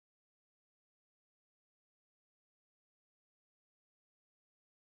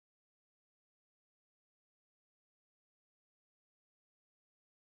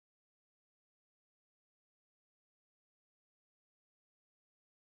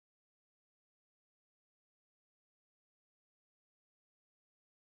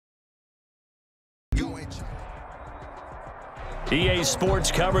EA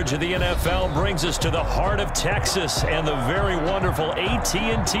Sports coverage of the NFL brings us to the heart of Texas and the very wonderful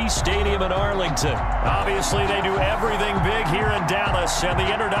AT&T Stadium in Arlington. Obviously, they do everything big here in Dallas, and the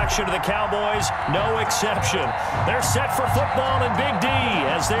introduction to the Cowboys, no exception. They're set for football in Big D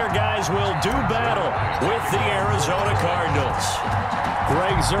as their guys will do battle with the Arizona Cardinals.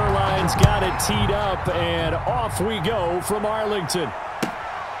 Greg Zuerlein's got it teed up, and off we go from Arlington.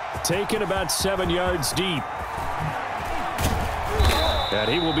 Taken about 7 yards deep. And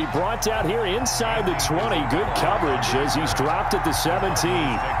he will be brought down here inside the 20. Good coverage as he's dropped at the 17. Take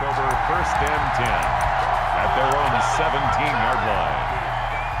over 1st and 10 at their own 17-yard line.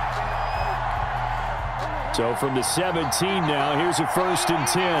 So from the 17 now, here's a 1st and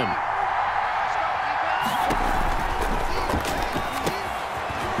 10.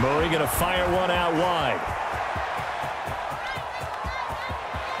 Murray going to fire one out wide.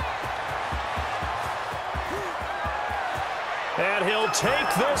 And he'll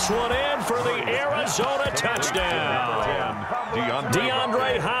take this one in for the Arizona touchdown.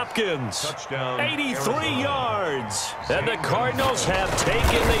 DeAndre Hopkins, 83 yards. And the Cardinals have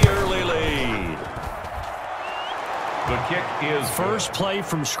taken the early lead. The kick is first play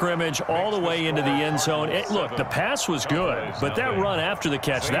from scrimmage all the way into the end zone. Look, the pass was good, but that run after the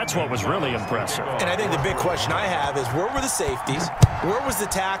catch, that's what was really impressive. And I think the big question I have is where were the safeties? Where was the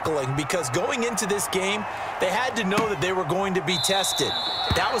tackling? Because going into this game, they had to know that they were going to be tested.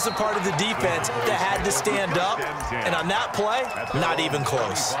 That was a part of the defense that had to stand up. And on that play, not even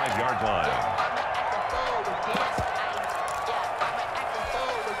close. 5-yard line.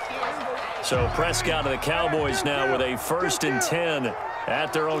 So Prescott of the Cowboys now with a 1st and 10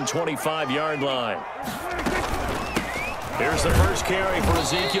 at their own 25-yard line. Here's the first carry for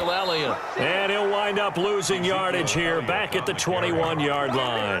Ezekiel Elliott. And he'll wind up losing yardage here back at the 21-yard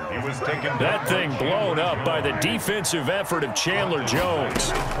line. That thing blown up by the defensive effort of Chandler Jones.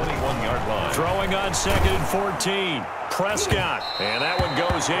 21-yard line. Throwing on 2nd and 14. Prescott. And that one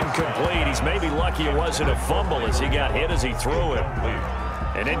goes incomplete. He's maybe lucky it wasn't a fumble as he got hit as he threw it.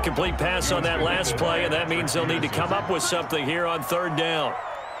 An incomplete pass on that last play, and that means they'll need to come up with something here on 3rd down.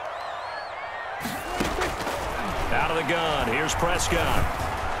 Out of the gun, here's Prescott.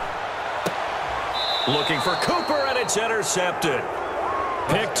 Looking for Cooper, and it's intercepted.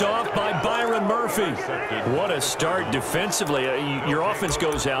 Picked off by Byron Murphy. What a start defensively. Your offense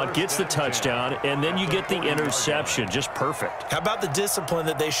goes out, gets the touchdown, and then you get the interception. Just perfect. How about the discipline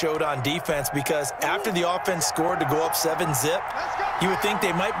that they showed on defense? Because after the offense scored to go up 7-zip, you would think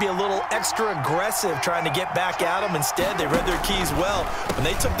they might be a little extra aggressive trying to get back at them. Instead, they read their keys well. When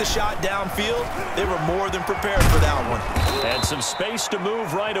they took the shot downfield, they were more than prepared for that one. And some space to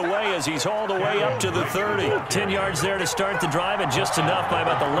move right away as he's hauled away up to the 30. 10 yards there to start the drive, and just enough by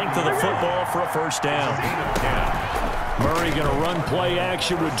about the length of the football for a 1st down. Murray going to run play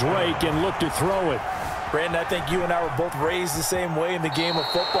action with Drake and look to throw it. Brandon, I think you and I were both raised the same way in the game of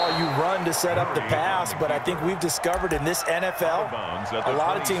football. You run to set up the pass, but I think we've discovered in this NFL, a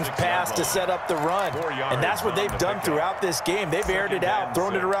lot of teams pass to set up the run. And that's what they've done throughout this game. They've aired it out,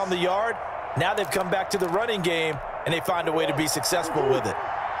 thrown it around the yard. Now they've come back to the running game, and they find a way to be successful with it.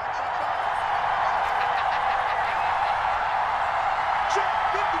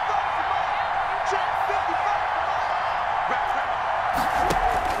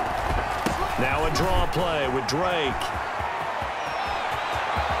 Now a draw play with Drake.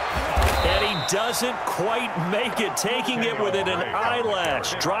 And he doesn't quite make it, taking it within an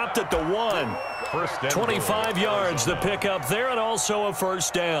eyelash. Dropped at the 1. 25 yards the pickup there, and also a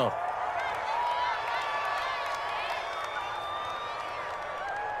 1st down.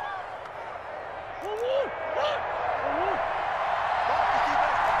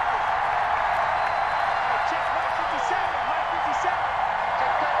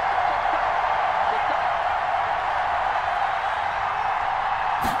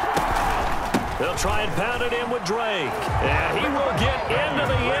 They'll try and pound it in with Drake. And he will get into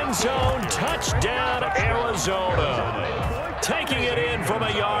the end zone. Touchdown, Arizona. Taking it in from a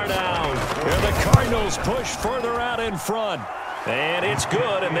yard out. And the Cardinals push further out in front. And it's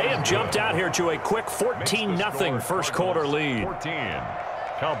good, and they have jumped out here to a quick 14-0 first quarter lead. 14.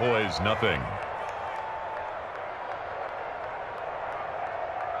 Cowboys, nothing.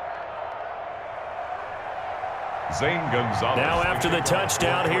 Now after the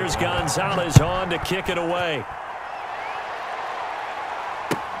touchdown, here's Gonzalez on to kick it away.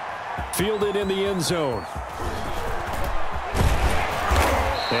 Fielded in the end zone.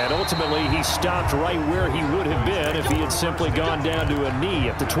 And ultimately, he stopped right where he would have been if he had simply gone down to a knee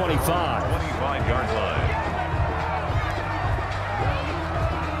at the 25. 25-yard line.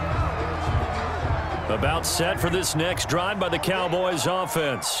 About set for this next drive by the Cowboys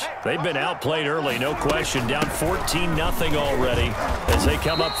offense. They've been outplayed early, no question. Down 14-0 already as they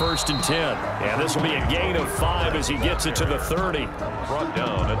come up 1st and 10. And this will be a gain of 5 as he gets it to the 30. Brought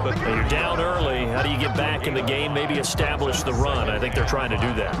down at the 30. You're down early. How do you get back in the game, maybe establish the run? I think they're trying to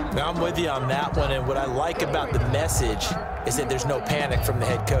do that. Now, I'm with you on that one, and what I like about the message is that there's no panic from the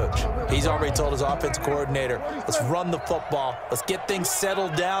head coach. He's already told his offense coordinator, let's run the football, let's get things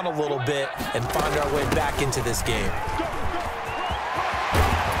settled down a little bit and find our way back into this game.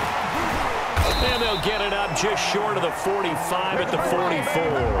 And they'll get it up just short of the 45 at the 44.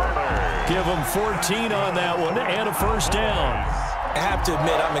 Give them 14 on that one and a 1st down. I have to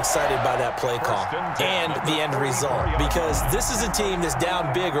admit, I'm excited by that play call and the end result, because this is a team that's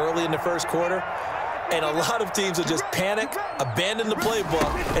down big early in the 1st quarter, and a lot of teams will just panic, abandon the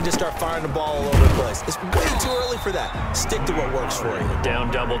playbook, and just start firing the ball all over the place. It's way too early for that. Stick to what works for you.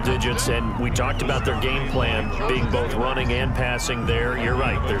 Down double digits, and we talked about their game plan being both running and passing there. You're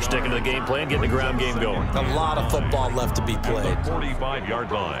right. They're sticking to the game plan, getting the ground game going. A lot of football left to be played.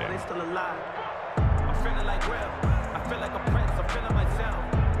 45-yard line.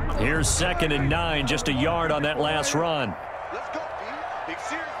 Here's 2nd and 9, just a yard on that last run. Let's go, big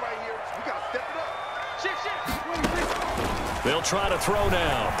series right here. We got to step it up. Shift. They'll try to throw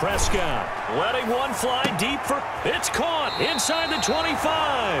now. Prescott letting one fly deep for, it's caught inside the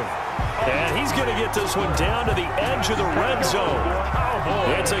 25. And he's going to get this one down to the edge of the red zone.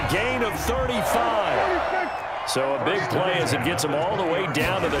 It's a gain of 35. So a big play as it gets them all the way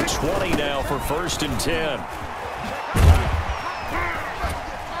down to the 20 now for 1st and 10.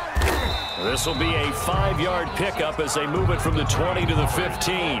 This will be a 5-yard pickup as they move it from the 20 to the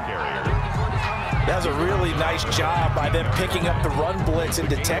 15. That's a really nice job by them picking up the run blitz and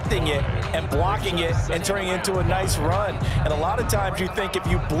detecting it and blocking it and turning it into a nice run. And a lot of times you think if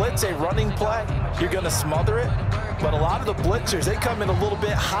you blitz a running play, you're going to smother it. But a lot of the blitzers, they come in a little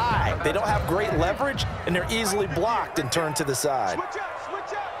bit high. They don't have great leverage, and they're easily blocked and turned to the side.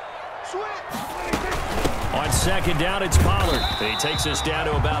 On 2nd down, it's Pollard. He takes us down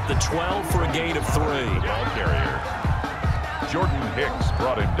to about the 12 for a gain of 3. Ball carrier. Jordan Hicks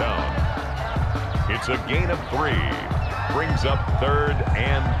brought him down. It's a gain of 3. Brings up 3rd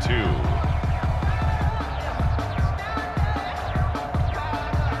and 2.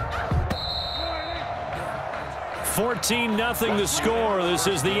 $14-0 the score. This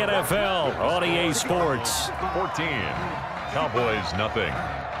is the NFL on EA Sports. 14. Cowboys nothing.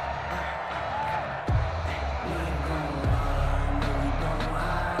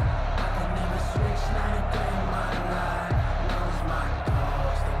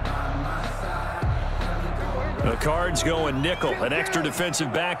 The Cards going nickel. An extra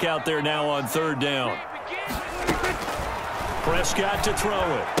defensive back out there now on 3rd down. Prescott to throw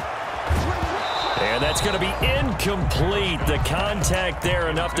it. And that's going to be incomplete. The contact there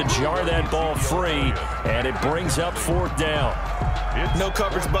enough to jar that ball free. And it brings up 4th down. No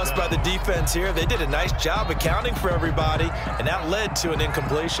coverage bust by the defense here. They did a nice job accounting for everybody, and that led to an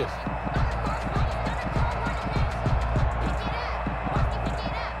incompletion.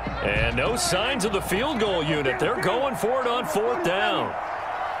 And no signs of the field goal unit. They're going for it on 4th down.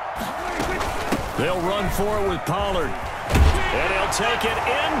 They'll run for it with Pollard. And he'll take it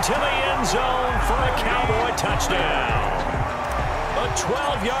into the end zone for a Cowboy touchdown. A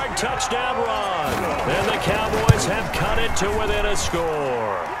 12-yard touchdown run. And the Cowboys have cut it to within a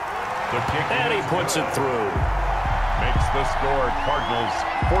score. And he puts it through. Makes the score Cardinals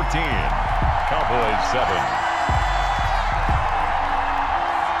 14, Cowboys 7.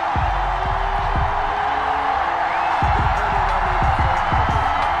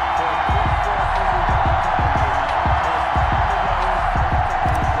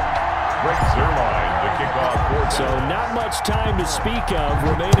 So not much time to speak of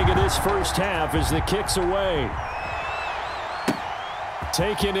remaining in this 1st half as the kick's away.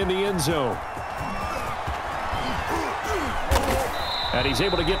 Taken in the end zone. And he's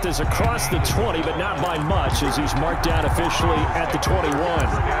able to get this across the 20, but not by much as he's marked down officially at the 21.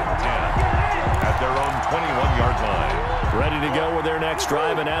 At their own 21-yard line. Ready to go with their next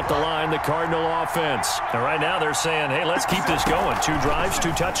drive, and at the line, the Cardinal offense. And right now they're saying, hey, let's keep this going. 2 drives,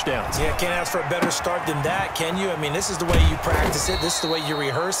 2 touchdowns. Yeah, can't ask for a better start than that, can you? I mean, this is the way you practice it. This is the way you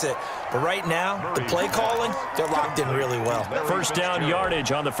rehearse it. But right now, the play calling, they're locked in really well. 1st down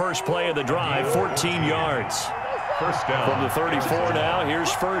yardage on the first play of the drive, 14 yards. 1st down. From the 34 now,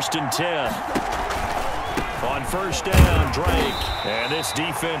 here's 1st and 10. On 1st down, Drake. And this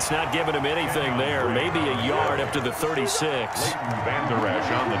defense not giving him anything there. Maybe a yard up to the 36. Leighton Vander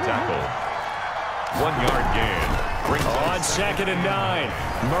Esch on the tackle. 1-yard gain. On 2nd and 9,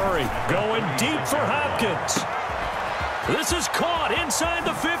 Murray going deep for Hopkins. This is caught inside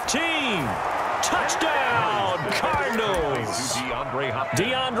the 15. Touchdown, Cardinals.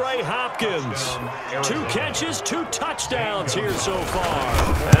 DeAndre Hopkins. 2 catches, 2 touchdowns here so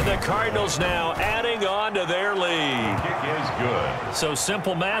far. And the Cardinals now adding on to their lead. Kick is good. So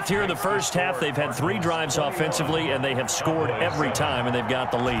simple math here in the first half. They've had 3 drives offensively, and they have scored every time, and they've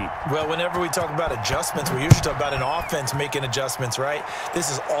got the lead. Well, whenever we talk about adjustments, we usually talk about an offense making adjustments, right?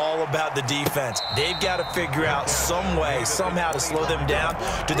 This is all about the defense. They've got to figure out some way, somehow to slow them down.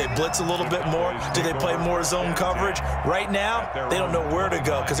 Do they blitz a little bit more? Do they play more zone coverage? Right now, they don't know where to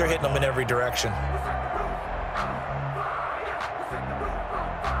go because they're hitting them in every direction.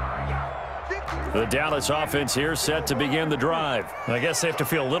 The Dallas offense here set to begin the drive. I guess they have to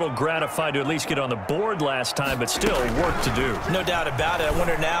feel a little gratified to at least get on the board last time, but still work to do. No doubt about it. I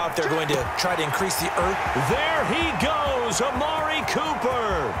wonder now if they're going to try to increase the earth. There he goes, Amari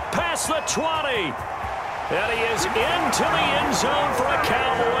Cooper, past the 20. And he is into the end zone for a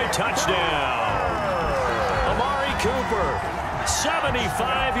Cowboy touchdown. Amari Cooper,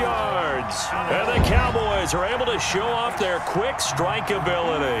 75 yards. And the Cowboys are able to show off their quick strike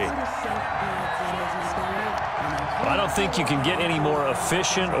ability. I don't think you can get any more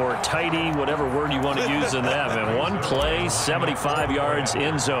efficient or tidy, whatever word you want to use in that. Man, 1 play, 75 yards,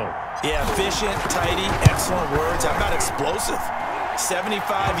 end zone. Yeah, efficient, tidy, excellent words. How about explosive? 75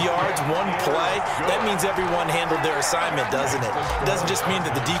 yards, 1 play. That means everyone handled their assignment, doesn't it? It doesn't just mean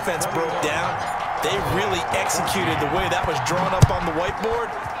that the defense broke down. They really executed the way that was drawn up on the whiteboard.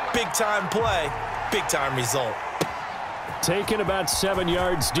 Big-time play, big-time result. Taken about 7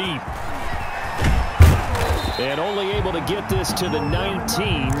 yards deep. And only able to get this to the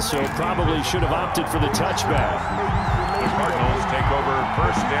 19, so probably should have opted for the touchback. The Cardinals take over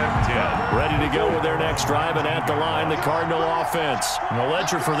 1st and 10. Ready to go with their next drive, and at the line, the Cardinal offense. And the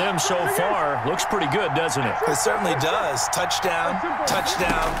ledger for them so far looks pretty good, doesn't it? It certainly does. Touchdown,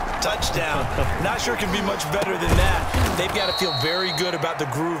 touchdown, touchdown. Not sure it can be much better than that. They've got to feel very good about the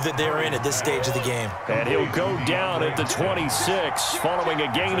groove that they're in at this stage of the game. And he'll go down at the 26, following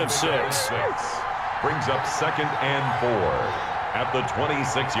a gain of 6. Brings up 2nd and 4 at the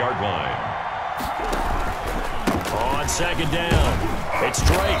 26-yard line. On 2nd down, it's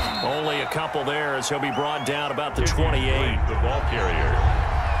Drake. Only a couple there as he'll be brought down about the 28. The ball carrier.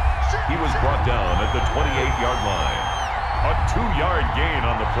 He was brought down at the 28-yard line. A 2-yard gain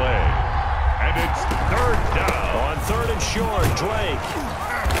on the play. And it's 3rd down. On 3rd and short, Drake.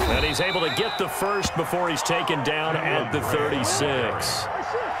 And he's able to get the first before he's taken down at the 36.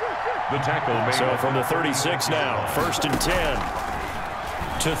 The tackle made. So from the 36 now, 1st and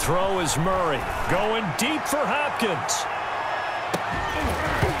 10. To throw is Murray. Going deep for Hopkins.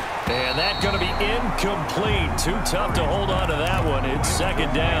 And that's going to be incomplete. Too tough to hold on to that one. It's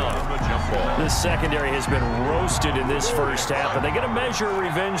 2nd down. This secondary has been roasted in this first half, but they get a measure of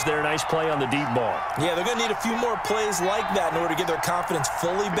revenge there. Nice play on the deep ball. Yeah, they're going to need a few more plays like that in order to get their confidence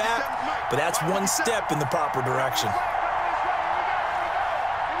fully back, but that's one step in the proper direction.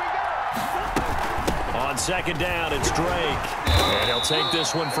 On 2nd down, it's Drake. And he'll take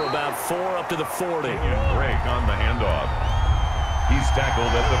this one for about 4 up to the 40. Drake on the handoff. He's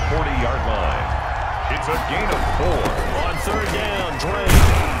tackled at the 40-yard line. It's a gain of 4. On 3rd down, Drake.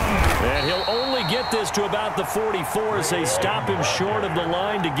 And he'll only get this to about the 44 as they stop him short of the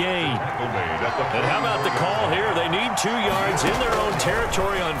line to gain. And how about the call here? They need 2 yards in their own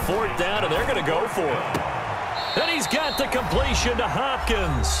territory on 4th down, and they're going to go for it. And he's got the completion to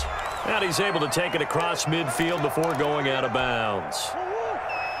Hopkins. And he's able to take it across midfield before going out of bounds.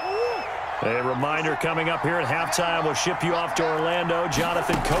 A reminder coming up here at halftime, we'll ship you off to Orlando.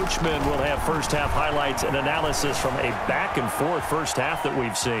 Jonathan Coachman will have first half highlights and analysis from a back-and-forth first half that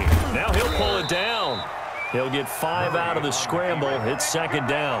we've seen. Now he'll pull it down. He'll get 5 out of the scramble. It's 2nd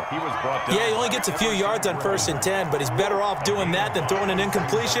down. Yeah, he only gets a few yards on 1st and 10, but he's better off doing that than throwing an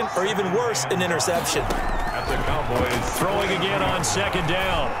incompletion or even worse, an interception. At the Cowboys. Throwing again on 2nd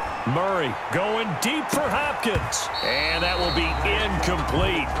down. Murray going deep for Hopkins. And that will be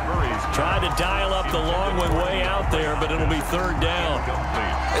incomplete. Tried to dial up the long one way out there, but it'll be 3rd down.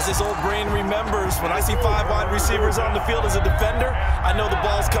 As this old brain remembers, when I see 5 wide receivers on the field as a defender, I know the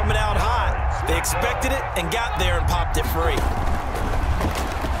ball's coming out hot. They expected it and got there and popped it free.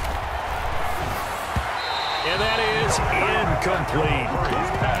 And that is incomplete.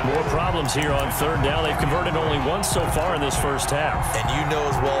 More problems here on 3rd down. They've converted only once so far in this first half. And you know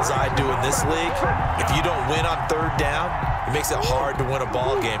as well as I do in this league, if you don't win on 3rd down, it makes it hard to win a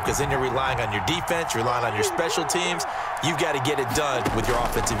ball game because then you're relying on your defense, you're relying on your special teams. You've got to get it done with your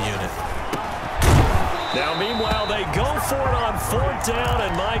offensive unit. Now, meanwhile, they go for it on 4th down,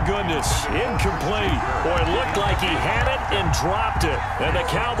 and my goodness, incomplete. Boy, it looked like he had it and dropped it. And the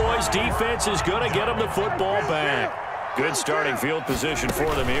Cowboys defense is going to get him the football back. Good starting field position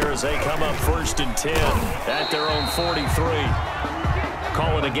for them here as they come up 1st and 10 at their own 43.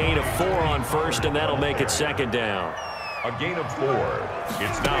 Call it a gain of 4 on 1st, and that'll make it 2nd down. A gain of 4.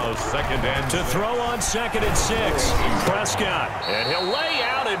 It's now 2nd and 6. To throw on 2nd and 6, Prescott. And he'll lay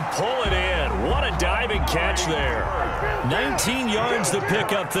out and pull it in. What a diving catch there. 19 yards the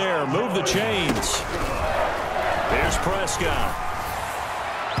pick up there. Move the chains. Here's Prescott.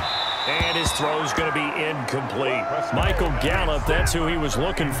 And his throw's going to be incomplete. Michael Gallup, that's who he was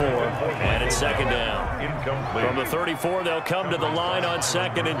looking for. And it's 2nd down. Incomplete. From the 34, they'll come to the line on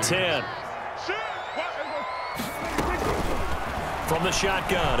 2nd and 10. From the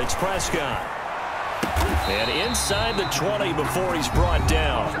shotgun, it's Prescott. And inside the 20 before he's brought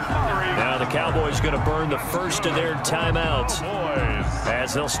down. Now the Cowboys going to burn the first of their timeouts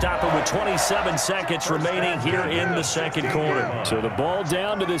as they'll stop it with 27 seconds remaining here in the 2nd quarter. So the ball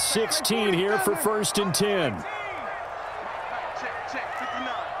down to the 16 here for 1st and 10.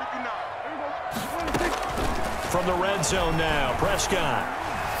 From the red zone now, Prescott.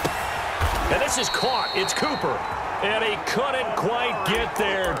 And this is caught. It's Cooper. And he couldn't quite get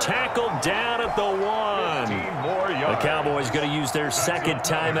there. Tackled down at the 1. The Cowboys going to use their 2nd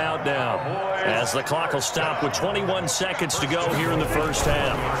timeout now as the clock will stop with 21 seconds to go here in the 1st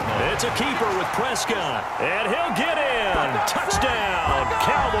half. It's a keeper with Prescott. And he'll get in. Touchdown,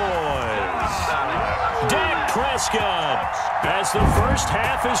 Cowboys. Dak Prescott as the 1st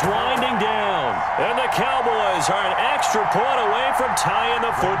half is winding down. And the Cowboys are an extra point away from tying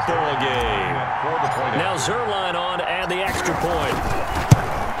the football game. Now Zerline on and the extra point.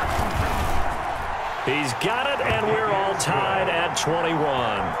 He's got it, and we're all tied at 21.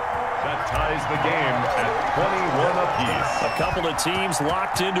 That ties the game at 21 apiece. A couple of teams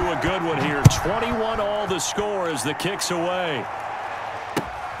locked into a good one here. 21 all the score as the kick's away.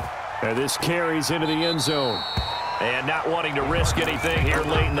 And this carries into the end zone. And not wanting to risk anything here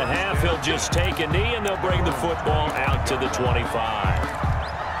late in the half, he'll just take a knee, and they'll bring the football out to the 25.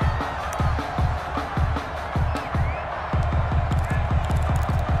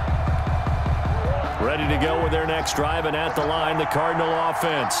 Ready to go with their next drive, and at the line, the Cardinal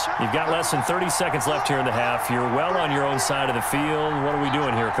offense. You've got less than 30 seconds left here in the half. You're well on your own side of the field. What are we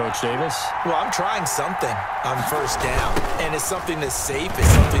doing here, Coach Davis? Well, I'm trying something on 1st down, and it's something that's safe. It's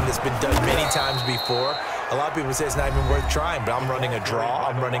something that's been done many times before. A lot of people say it's not even worth trying, but I'm running a draw.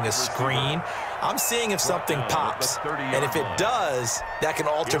 I'm running a screen. I'm seeing if something pops. And if it does, that can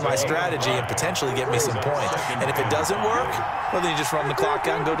alter my strategy and potentially get me some points. And if it doesn't work, well, then you just run the clock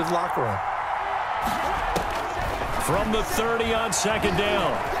out and go to the locker room. From the 30 on 2nd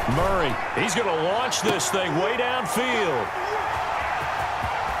down, Murray. He's going to launch this thing way downfield.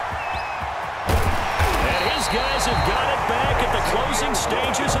 And his guys have got it back at the closing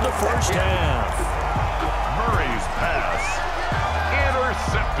stages of the 1st half. Murray's pass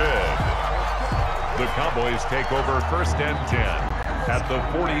intercepted. The Cowboys take over 1st and 10 at the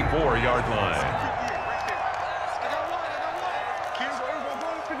 44-yard line.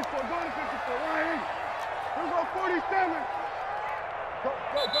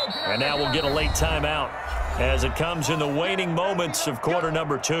 And now we'll get a late timeout as it comes in the waning moments of quarter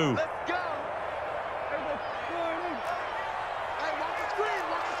number 2.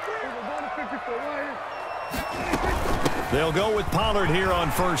 They'll go with Pollard here on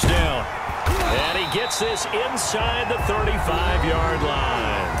 1st down. And he gets this inside the 35-yard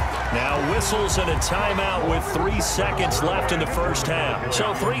line. Now whistles and a timeout with 3 seconds left in the 1st half.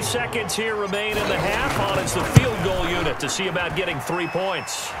 So 3 seconds here remain in the half on it's the field goal unit to see about getting 3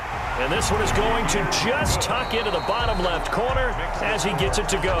 points. And this one is going to just tuck into the bottom left corner as he gets it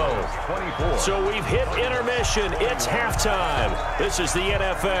to go. So we've hit intermission. It's halftime. This is the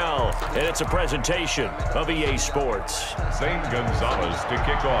NFL, and it's a presentation of EA Sports. Zane Gonzalez to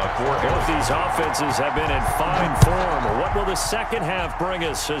kick off for both these offenses have been in fine form. What will the 2nd half bring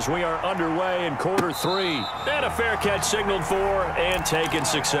us as we are underway in quarter 3? And a fair catch signaled for and taken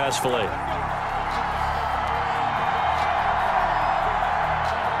successfully.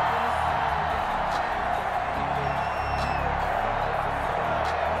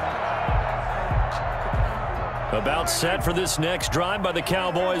 About set for this next drive by the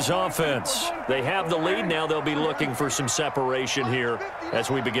Cowboys offense. They have the lead. Now they'll be looking for some separation here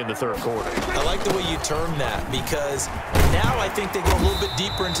as we begin the 3rd quarter. I like the way you term that because now I think they go a little bit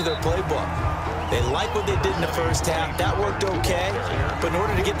deeper into their playbook. They like what they did in the 1st half. That worked okay. But in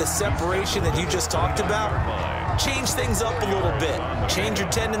order to get the separation that you just talked about, change things up a little bit. Change your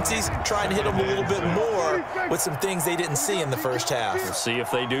tendencies, try and hit them a little bit more with some things they didn't see in the first half. We'll see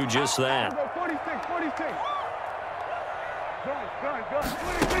if they do just that.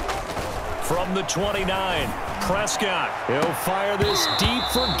 From the 29, Prescott. He'll fire this deep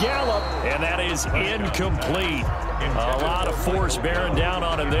for Gallup, and that is incomplete. A lot of force bearing down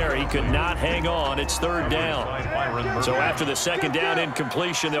on him there. He could not hang on. It's third down. So after the second down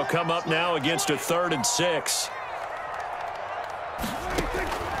incompletion, they'll come up now against a 3rd and 6.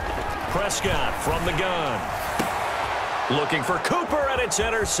 Prescott from the gun. Looking for Cooper, and it's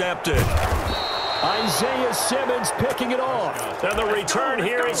intercepted. Isaiah Simmons picking it off. And the return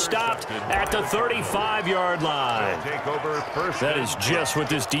here is stopped at the 35-yard line. That is just what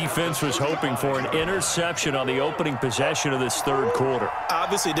this defense was hoping for, an interception on the opening possession of this third quarter.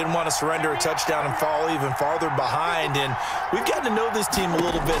 Obviously didn't want to surrender a touchdown and fall even farther behind, and we've gotten to know this team a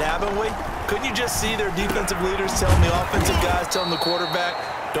little bit, haven't we? Couldn't you just see their defensive leaders telling the offensive guys, telling the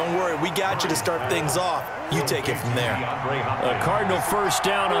quarterback, don't worry, we got you to start things off. You take it from there. A Cardinal first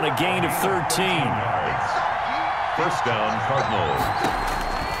down on a gain of 13. First down, Cardinals.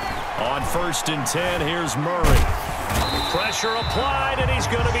 On 1st and 10, here's Murray. Pressure applied, and he's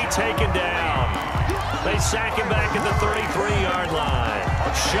going to be taken down. They sack him back at the 33-yard line.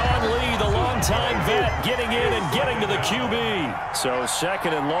 Sean Lee, the longtime vet, getting in and getting to the QB. So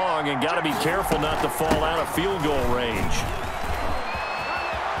 2nd and long, and got to be careful not to fall out of field goal range.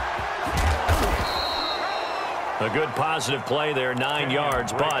 A good positive play there, 9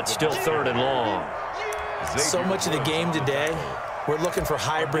 yards, but still 3rd and long. So much of the game today, we're looking for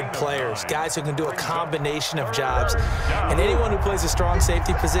hybrid players, guys who can do a combination of jobs. And anyone who plays a strong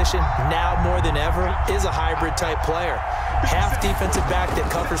safety position, now more than ever, is a hybrid-type player. Half defensive back that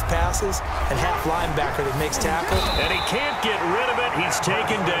covers passes and half linebacker that makes tackles. And he can't get rid of it. He's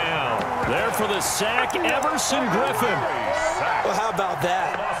taken down. There for the sack, Everson Griffin. Well, how about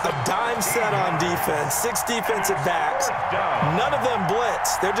that? A dime set on defense, 6 defensive backs. None of them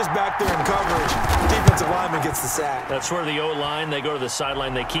blitz. They're just back there in coverage. Defensive lineman gets the sack. That's where the O-line, they go to the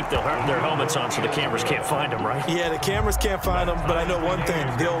sideline, they keep their helmets on so the cameras can't find them, right? Yeah, the cameras can't find them, but I know one thing.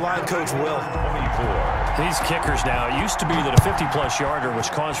 The O-line coach will. These kickers now, it used to be that a 50-plus yarder was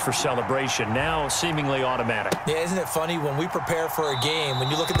cause for celebration. Now, seemingly automatic. Yeah, isn't it funny when we prepare for a game, when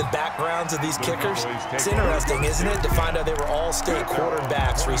you look at the backgrounds of these kickers, it's interesting, isn't it, to find out they were all-state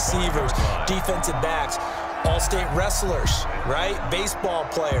quarterbacks, receivers, defensive backs, all-state wrestlers, right? Baseball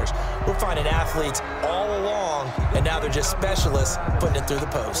players. We're finding athletes all along, and now they're just specialists putting it through the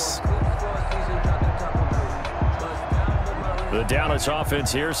posts. The Dallas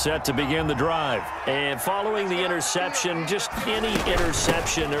offense here set to begin the drive. And following the interception, just any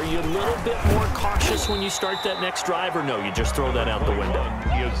interception, are you a little bit more cautious when you start that next drive, or no, you just throw that out the window?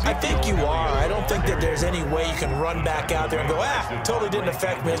 I think you are. I don't think that there's any way you can run back out there and go, totally didn't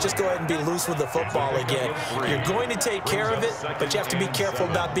affect me. Let's just go ahead and be loose with the football again. You're going to take care of it, but you have to be careful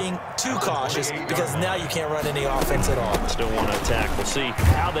about being too cautious because now you can't run any offense at all. Still want to attack. We'll see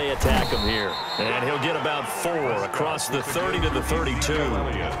how they attack him here. And he'll get about 4 across the 30 to the 32.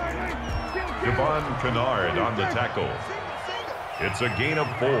 Javon Kennard on the tackle. It's a gain of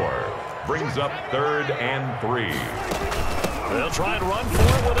 4. Brings up 3rd and 3. They'll try and run for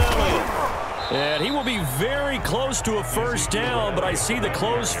it with Elliott. And he will be very close to a first down, but I see the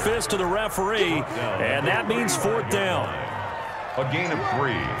closed fist of the referee, and that means 4th down. A gain of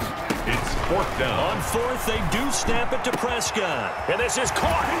 3. It's 4th down. On 4th, they do snap it to Prescott. And this is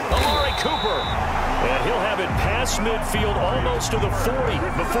caught. Amari Cooper. And he'll have it past midfield almost to the 40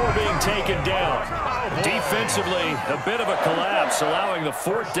 before being taken down. Defensively, a bit of a collapse, allowing the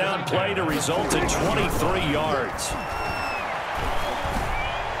 4th down play to result in 23 yards.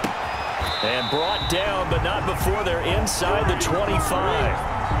 And brought down, but not before they're inside the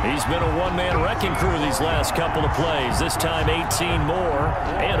 25. He's been a one-man wrecking crew these last couple of plays. This time 18 more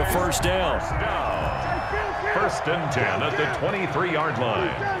and a first down. 1st and 10 at the 23-yard line.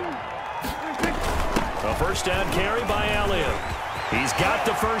 A first down carry by Elliott. He's got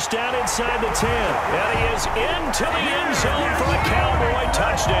the first down inside the 10. And he is into the end zone for a Cowboy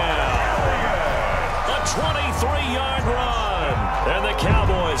touchdown. A 23-yard run. And the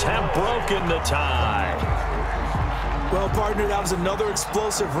Cowboys have broken the tie. Well, partner, that was another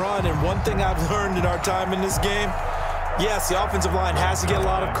explosive run, and one thing I've learned in our time in this game, yes, the offensive line has to get a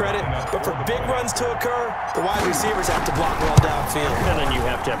lot of credit, but for big runs to occur, the wide receivers have to block well downfield. And then you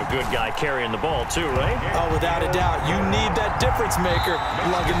have to have a good guy carrying the ball too, right? Oh, without a doubt. You need that difference maker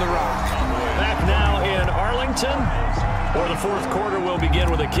lugging the rock. Back now in Arlington, where the 4th quarter will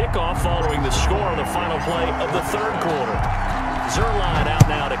begin with a kickoff following the score on the final play of the 3rd quarter. Zerline out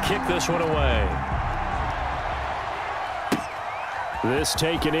now to kick this one away. This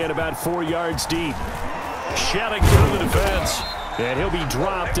taken in about 4 yards deep. Shedding through the defense. And he'll be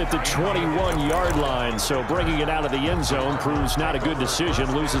dropped at the 21-yard line. So bringing it out of the end zone proves not a good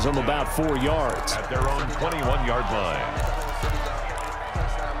decision. Loses them about 4 yards. At their own 21-yard line.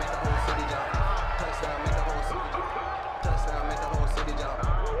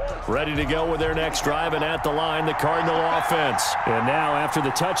 Ready to go with their next drive, and at the line, the Cardinal offense. And now, after the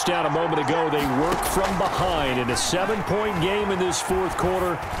touchdown a moment ago, they work from behind in a 7-point game in this fourth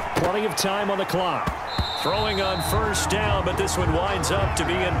quarter. Plenty of time on the clock. Throwing on first down, but this one winds up to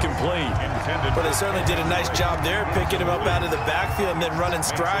be incomplete. But they certainly did a nice job there, picking him up out of the backfield and then running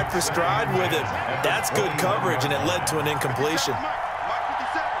stride for stride with it. That's good coverage, and it led to an incompletion.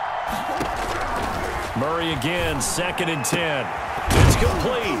 Murray again, 2nd and 10. It's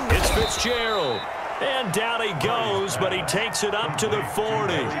complete. It's Fitzgerald. And down he goes, but he takes it up to the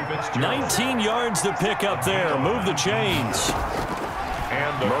 40. 19 yards to pick up there. Move the chains.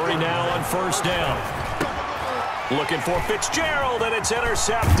 Murray now on first down. Looking for Fitzgerald, and it's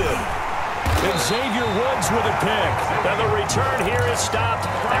intercepted. And Xavier Woods with a pick. And the return here is stopped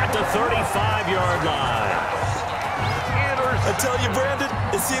at the 35-yard line. I tell you, Brandon,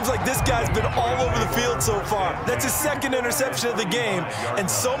 it seems like this guy's been all over the field so far. That's his 2nd interception of the game. And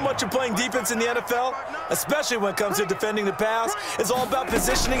so much of playing defense in the NFL, especially when it comes to defending the pass, is all about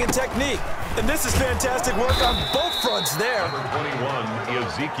positioning and technique. And this is fantastic work on both fronts there. Number 21,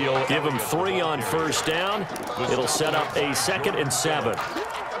 Ezekiel. Give him 3 on first down. It'll set up a 2nd and 7.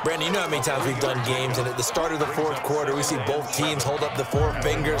 Brandon, you know how many times we've done games, and at the start of the fourth quarter, we see both teams hold up the 4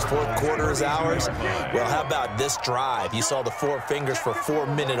 fingers, fourth quarter is ours. Well, how about this drive? You saw the 4 fingers for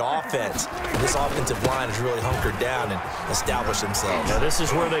 4-minute offense. And this offensive line has really hunkered down and established themselves. Now, this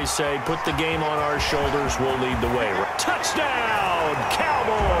is where they say, put the game on our shoulders, we'll lead the way. Touchdown,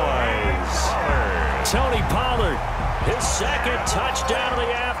 Cowboys! Tony Pollard, his 2nd touchdown of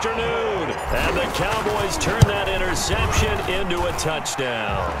the afternoon. And the Cowboys turn that interception into a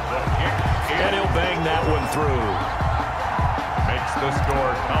touchdown. And he'll bang that one through. Makes the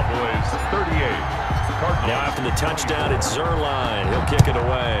score Cowboys 38. Cardinals. Now after the touchdown, it's Zerline. He'll kick it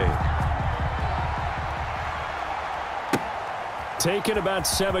away. Taken about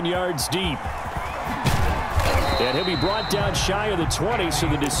 7 yards deep. And he'll be brought down shy of the 20, so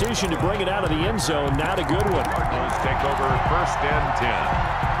the decision to bring it out of the end zone, not a good one. Cardinals take over 1st and 10.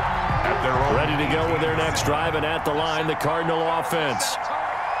 At their own. Ready to go with their next drive, and at the line, the Cardinal offense.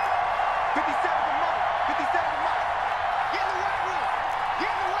 57 to Mike. 57 to Mike. Get in the right room.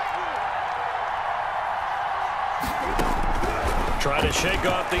 Get in the right room. Try to shake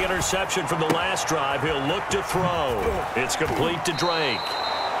off the interception from the last drive. He'll look to throw. It's complete to Drake.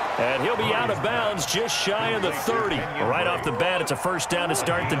 And he'll be out of bounds just shy of the 30. Right off the bat, it's a first down to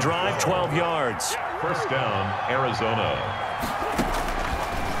start the drive, 12 yards. First down, Arizona.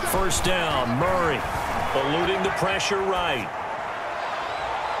 First down, Murray, eluding the pressure right.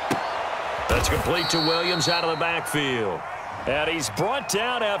 That's complete to Williams out of the backfield. And he's brought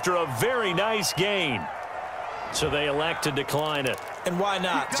down after a very nice gain. So they elect to decline it. And why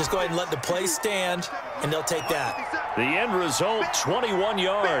not? Just go ahead and let the play stand, and they'll take that. The end result, 21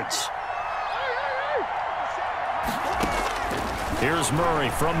 yards. Here's Murray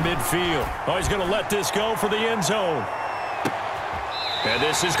from midfield. Oh, he's going to let this go for the end zone. And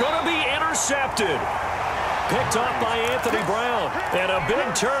this is going to be intercepted. Picked off by Anthony Brown. And a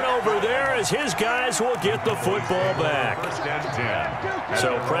big turnover there as his guys will get the football back. First and 10.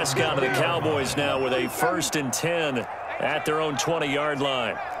 So Prescott of the Cowboys now with a 1st and 10 at their own 20-yard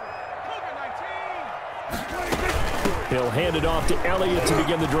line. He'll hand it off to Elliott to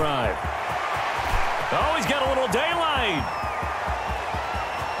begin the drive. Oh, he's got a little daylight.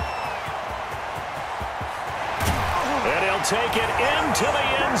 And he'll take it into the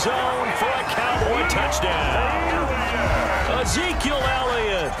end zone for a Cowboy touchdown. Ezekiel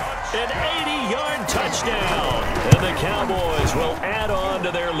Elliott, an 80-yard touchdown. And the Cowboys will add on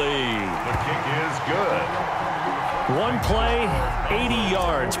to their lead. The kick is good. One play, 80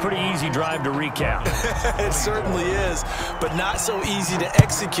 yards. Pretty easy drive to recap. It certainly is, but not so easy to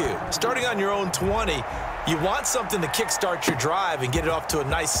execute. Starting on your own 20, you want something to kickstart your drive and get it off to a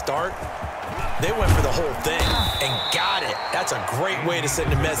nice start. They went for the whole thing and got it. That's a great way to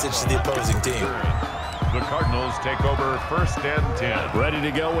send a message to the opposing team. The Cardinals take over 1st and 10. Ready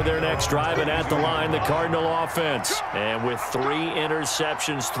to go with their next drive, and at the line, the Cardinal offense. And with 3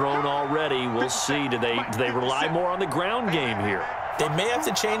 interceptions thrown already, we'll see. Do they rely more on the ground game here? They may have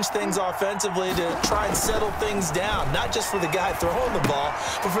to change things offensively to try and settle things down, not just for the guy throwing the ball,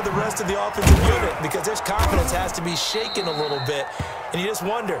 but for the rest of the offensive unit, because their confidence has to be shaken a little bit. And you just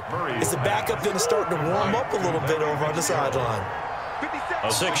wonder, is the backup going to start to warm up a little bit over on the sideline?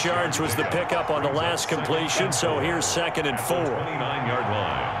 6 yards was the pickup on the last completion, so here's 2nd and 4. 29-yard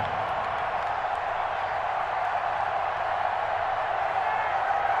line.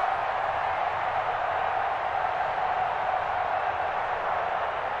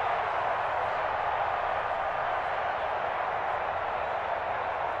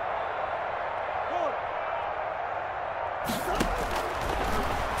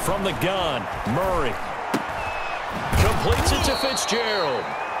 From the gun, Murray completes it to Fitzgerald.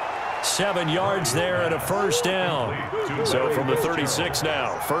 7 yards there and a first down. So from the 36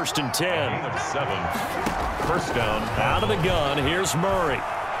 now, 1st and 10. 7. First down. Out of the gun, here's Murray.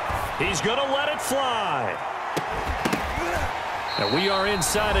 He's going to let it fly. And we are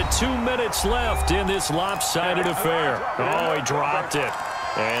inside of 2 minutes left in this lopsided affair. Oh, he dropped it.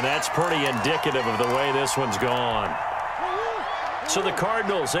 And that's pretty indicative of the way this one's gone. So the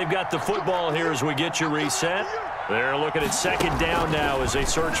Cardinals, they've got the football here as we get you reset. They're looking at 2nd down now as they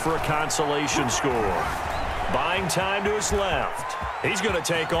search for a consolation score. Buying time to his left. He's going to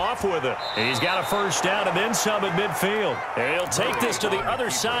take off with it. And he's got a first down and then some at midfield. And he'll take this to the other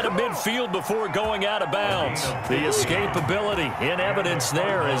side of midfield before going out of bounds. The escapability in evidence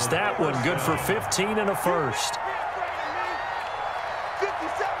there is that one good for 15 and a first.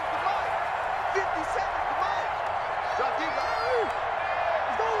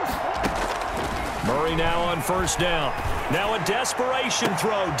 Murray now on first down. Now a desperation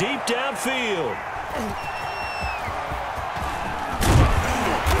throw deep downfield.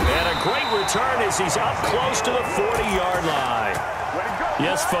 And a great return as he's up close to the 40-yard line.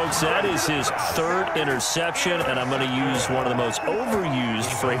 Yes, folks, that is his 3rd interception, and I'm going to use one of the most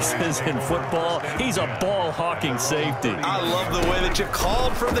overused phrases in football. He's a ball-hawking safety. I love the way that you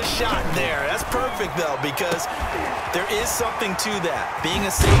called for the shot there. That's perfect, though, because there is something to that. Being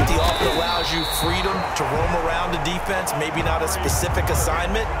a safety often allows you freedom to roam around the defense, maybe not a specific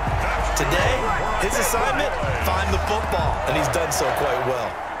assignment. Today, his assignment, find the football, and he's done so quite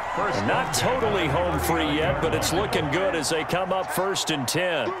well. Not totally home free yet, but it's looking good as they come up 1st and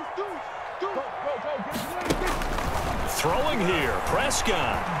 10. Throwing here,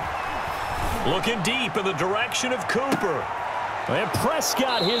 Prescott. Looking deep in the direction of Cooper. And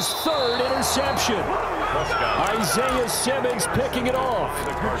Prescott, his 3rd interception. Isaiah Simmons picking it off.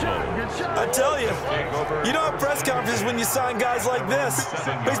 I tell you, you don't have press conferences when you sign guys like this.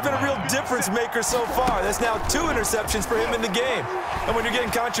 But he's been a real difference maker so far. That's now 2 interceptions for him in the game. And when you're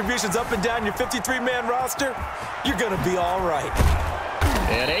getting contributions up and down your 53-man roster, you're going to be all right.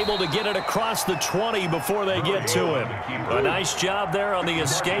 And able to get it across the 20 before they get to him. A nice job there on the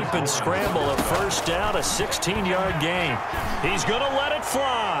escape and scramble. A first down, a 16-yard gain. He's going to let it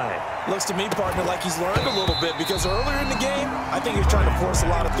fly. Looks to me, partner, like he's learned a little bit because earlier in the game, I think he was trying to force a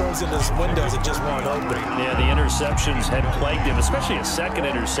lot of throws into his windows that just weren't open. Yeah, the interceptions had plagued him, especially a 2nd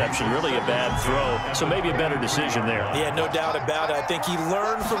interception, really a bad throw. So maybe a better decision there. Yeah, no doubt about it. I think he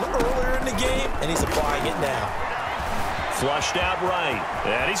learned from earlier in the game, and he's applying it now. Flushed out right,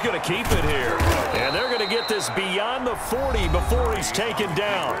 and he's going to keep it here. And they're going to get this beyond the 40 before he's taken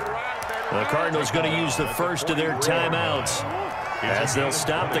down. The Cardinals going to use the first of their timeouts as they'll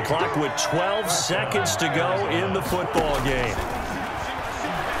stop the clock with 12 seconds to go in the football game.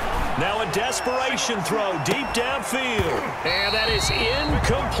 Now a desperation throw deep downfield. And that is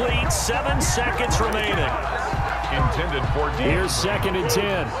incomplete. 7 seconds remaining. Intended for deep. Here's 2nd and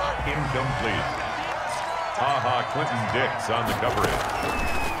 10. Incomplete. Clinton Dix on the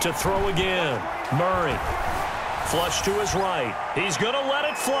coverage. To throw again. Murray. Flush to his right. He's going to let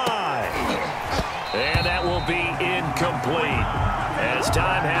it fly. And that will be incomplete as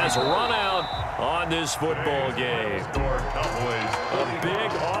time has run out on this football game. A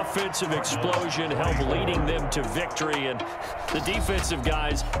big offensive explosion helped leading them to victory. And the defensive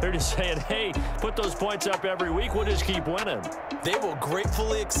guys, they're just saying, hey, put those points up every week. We'll just keep winning. They will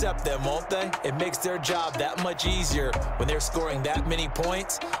gratefully accept them, won't they? It makes their job that much easier when they're scoring that many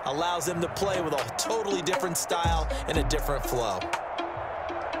points. Allows them to play with a totally different style and a different flow.